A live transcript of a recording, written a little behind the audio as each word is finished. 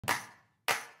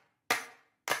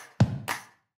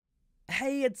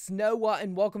Hey, it's Noah,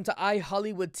 and welcome to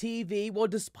iHollywood TV. Well,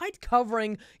 despite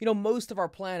covering, most of our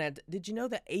planet, did you know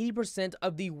that 80%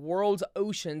 of the world's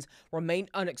oceans remain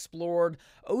unexplored?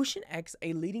 OceanX,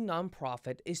 a leading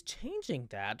nonprofit, is changing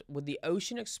that with the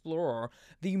Ocean Explorer,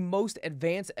 the most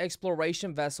advanced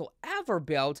exploration vessel ever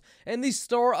built, and the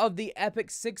star of the epic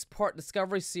 6-part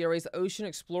Discovery series, Ocean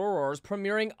Explorers,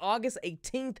 premiering August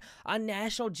 18th on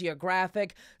National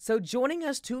Geographic. So joining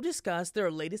us to discuss their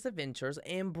latest adventures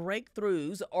and breakthroughs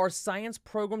are Science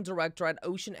Program Director at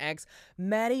OceanX,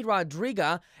 Mattie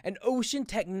Rodrigue, and Ocean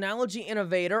Technology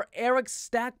Innovator, Eric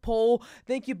Stackpole.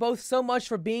 Thank you both so much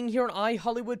for being here on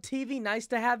iHollywood TV. Nice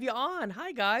to have you on.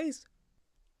 Hi, guys.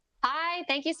 Hi,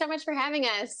 thank you so much for having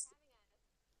us.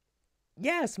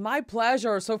 Yes, my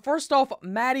pleasure. So first off,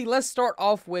 Mattie, let's start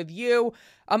off with you.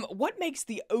 What makes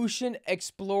the Ocean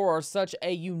Explorer such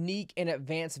a unique and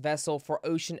advanced vessel for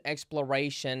ocean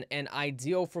exploration and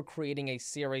ideal for creating a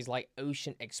series like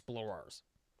Ocean Explorers?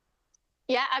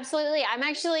 Yeah, absolutely. I'm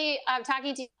actually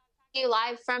talking to you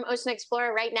live from Ocean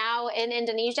Explorer right now in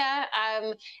Indonesia.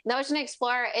 The Ocean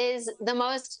Explorer is the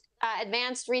most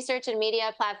advanced research and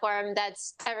media platform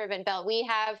that's ever been built. We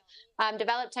have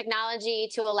developed technology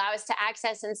to allow us to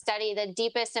access and study the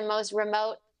deepest and most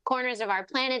remote corners of our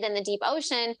planet in the deep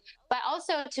ocean, but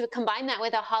also to combine that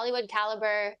with a Hollywood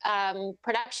caliber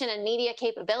production and media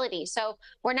capability. So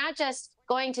we're not just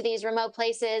going to these remote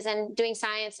places and doing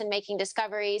science and making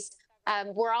discoveries.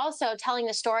 We're also telling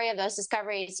the story of those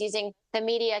discoveries using the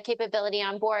media capability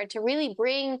on board to really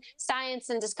bring science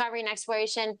and discovery and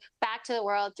exploration back to the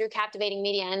world through captivating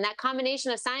media. And that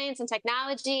combination of science and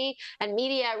technology and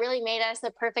media really made us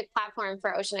the perfect platform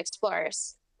for ocean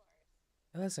explorers.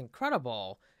 That's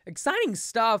incredible. Exciting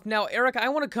stuff. Now, Eric, I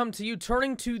want to come to you.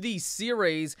 Turning to the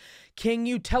series, can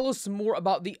you tell us more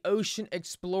about the Ocean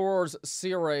Explorers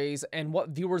series and what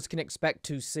viewers can expect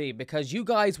to see? Because you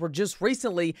guys were just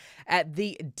recently at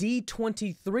the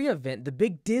D23 event, the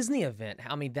big Disney event.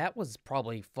 I mean, that was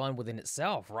probably fun within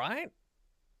itself, right?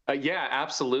 Yeah,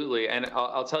 absolutely. And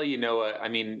I'll tell you, Noah, I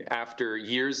mean, after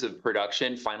years of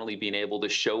production, finally being able to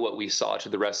show what we saw to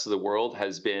the rest of the world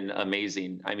has been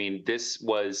amazing. I mean, this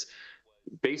was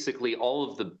basically all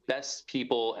of the best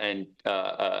people and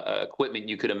equipment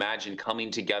you could imagine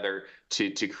coming together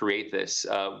to create this.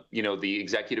 The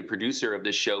executive producer of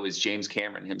this show is James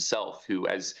Cameron himself, who,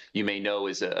 as you may know,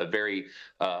 is a very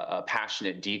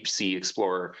passionate deep sea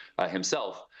explorer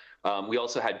himself. We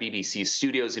also had BBC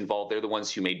Studios involved. They're the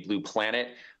ones who made Blue Planet,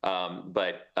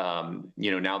 but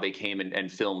now they came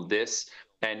and filmed this.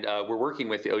 And we're working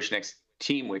with the OceanX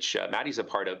team, which Mattie's a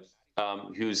part of,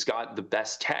 who's got the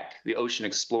best tech. The Ocean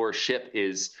Explorer ship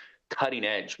is cutting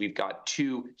edge. We've got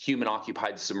 2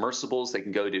 human-occupied submersibles that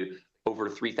can go to over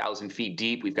 3,000 feet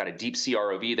deep. We've got a deep sea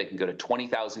ROV that can go to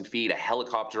 20,000 feet, a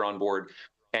helicopter on board.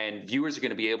 And viewers are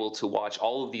going to be able to watch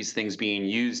all of these things being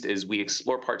used as we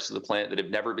explore parts of the planet that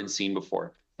have never been seen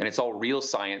before. And it's all real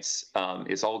science.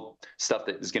 It's all stuff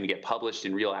that is going to get published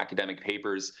in real academic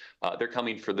papers. They're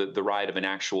coming for the ride of an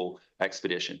actual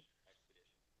expedition.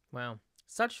 Wow.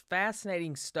 Such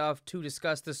fascinating stuff to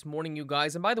discuss this morning, you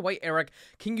guys. And by the way, Eric,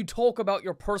 can you talk about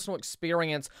your personal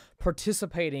experience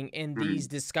participating in these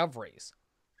discoveries?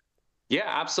 Yeah,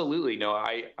 absolutely. No,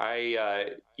 I'm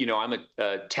a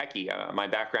techie. My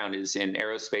background is in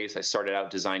aerospace. I started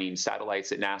out designing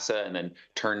satellites at NASA and then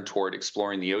turned toward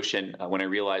exploring the ocean when I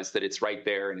realized that it's right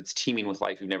there and it's teeming with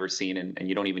life we've never seen, and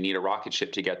you don't even need a rocket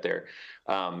ship to get there.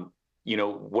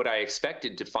 What I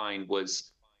expected to find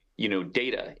was,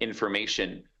 data,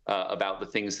 information about the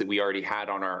things that we already had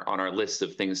on our list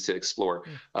of things to explore.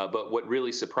 But what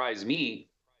really surprised me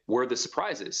were the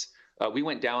surprises. We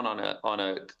went down on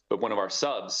one of our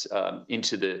subs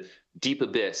into the deep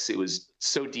abyss. It was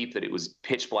so deep that it was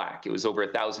pitch black. It was over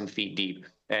 1,000 feet deep,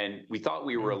 and we thought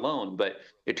we were alone. But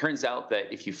it turns out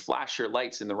that if you flash your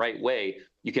lights in the right way,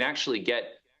 you can actually get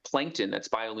plankton that's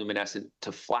bioluminescent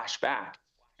to flash back.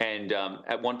 And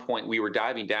at one point, we were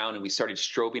diving down and we started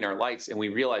strobing our lights, and we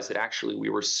realized that actually we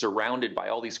were surrounded by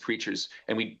all these creatures,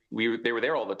 and they were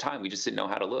there all the time. We just didn't know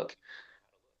how to look.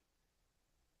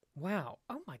 Wow.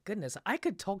 Oh my goodness. I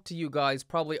could talk to you guys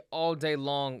probably all day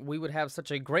long. We would have such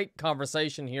a great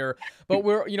conversation here, but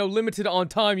we're, limited on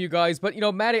time, you guys. But,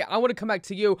 Mattie, I want to come back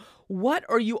to you. What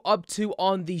are you up to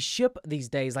on the ship these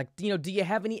days? Like, do you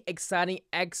have any exciting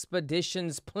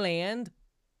expeditions planned?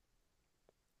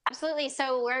 Absolutely.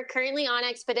 So we're currently on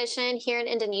expedition here in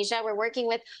Indonesia. We're working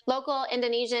with local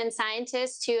Indonesian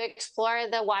scientists to explore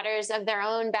the waters of their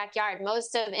own backyard.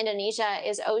 Most of Indonesia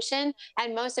is ocean,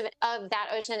 and most of that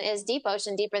ocean is deep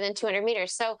ocean, deeper than 200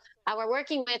 meters. So we're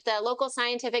working with the local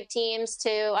scientific teams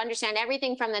to understand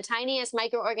everything from the tiniest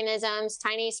microorganisms,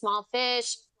 tiny small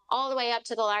fish, all the way up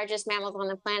to the largest mammals on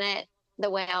the planet, the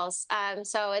whales.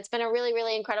 So it's been a really,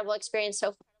 really incredible experience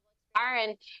so far,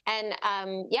 and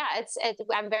yeah, it's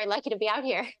I'm very lucky to be out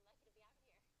here.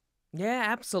 Yeah,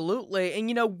 absolutely.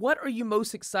 And what are you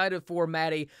most excited for,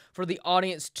 Mattie, for the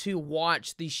audience to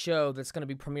watch the show that's going to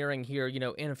be premiering here,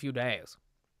 in a few days?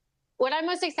 What I'm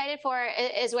most excited for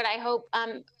is what I hope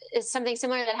is something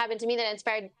similar that happened to me that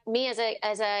inspired me as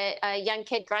a young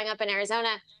kid growing up in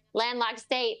Arizona, landlocked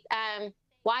state.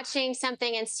 Watching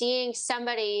something and seeing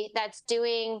somebody that's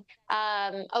doing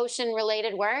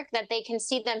ocean-related work that they can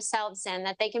see themselves in,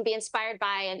 that they can be inspired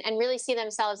by, and really see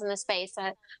themselves in the space.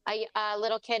 A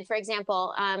little kid, for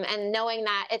example, and knowing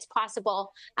that it's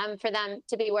possible for them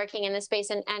to be working in this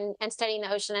space and studying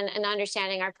the ocean and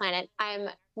understanding our planet. I'm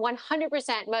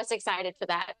 100% most excited for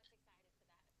that.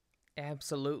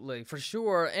 Absolutely, for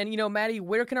sure. And, Mattie,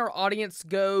 where can our audience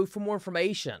go for more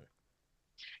information?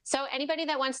 So anybody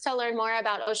that wants to learn more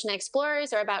about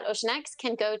OceanXplorers or about OceanX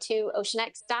can go to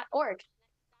oceanx.org.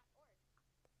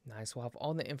 Nice. We'll have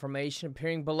all the information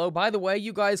appearing below. By the way,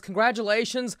 you guys,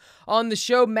 congratulations on the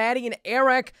show. Mattie and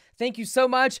Eric, thank you so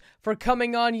much for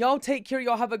coming on. Y'all take care.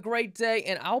 Y'all have a great day,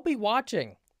 and I'll be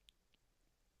watching.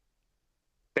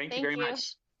 Thank you very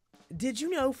much. Did you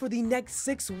know for the next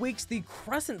 6 weeks, the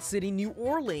Crescent City, New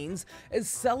Orleans, is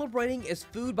celebrating its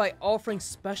food by offering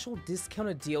special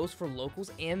discounted deals for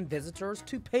locals and visitors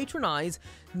to patronize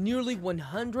nearly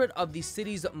 100 of the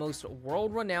city's most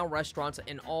world-renowned restaurants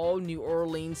in all New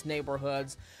Orleans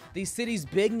neighborhoods. The city's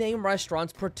big-name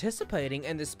restaurants participating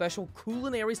in this special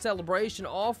culinary celebration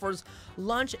offers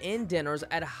lunch and dinners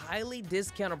at highly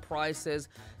discounted prices.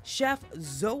 Chef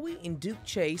Zoe and Duke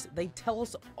Chase, they tell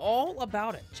us all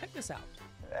about it. Check this out.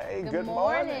 Hey, good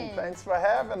morning. Thanks for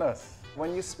having us.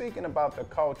 When you're speaking about the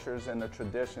cultures and the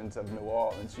traditions of New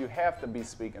Orleans, you have to be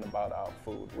speaking about our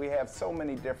food. We have so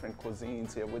many different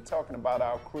cuisines here. We're talking about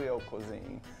our Creole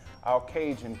cuisine, our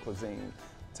Cajun cuisine,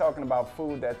 talking about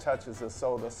food that touches the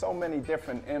soul. There's so many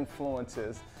different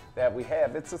influences that we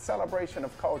have. It's a celebration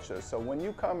of culture. So when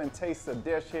you come and taste a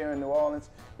dish here in New Orleans,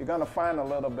 you're gonna find a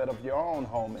little bit of your own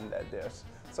home in that dish.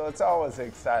 So it's always an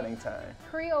exciting time.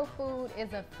 Creole food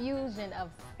is a fusion of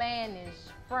Spanish,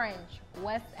 French,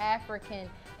 West African,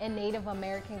 and Native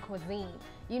American cuisine.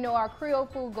 Our Creole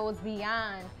food goes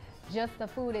beyond just the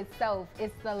food itself.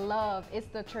 It's the love, it's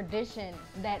the tradition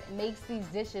that makes these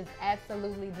dishes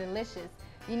absolutely delicious.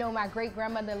 My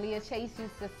great-grandmother Leah Chase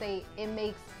used to say,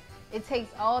 it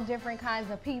takes all different kinds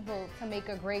of people to make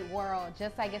a great world,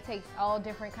 just like it takes all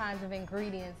different kinds of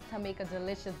ingredients to make a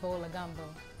delicious bowl of gumbo.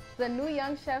 The new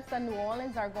young chefs of New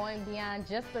Orleans are going beyond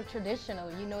just the traditional.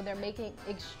 They're making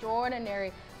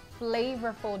extraordinary,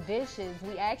 flavorful dishes.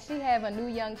 We actually have a new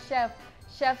young chef,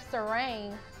 Chef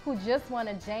Serene, who just won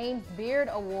a James Beard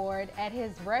Award at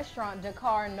his restaurant,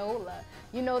 Dakar Nola.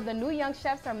 The new young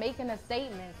chefs are making a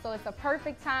statement, so it's a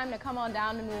perfect time to come on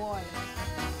down to New Orleans.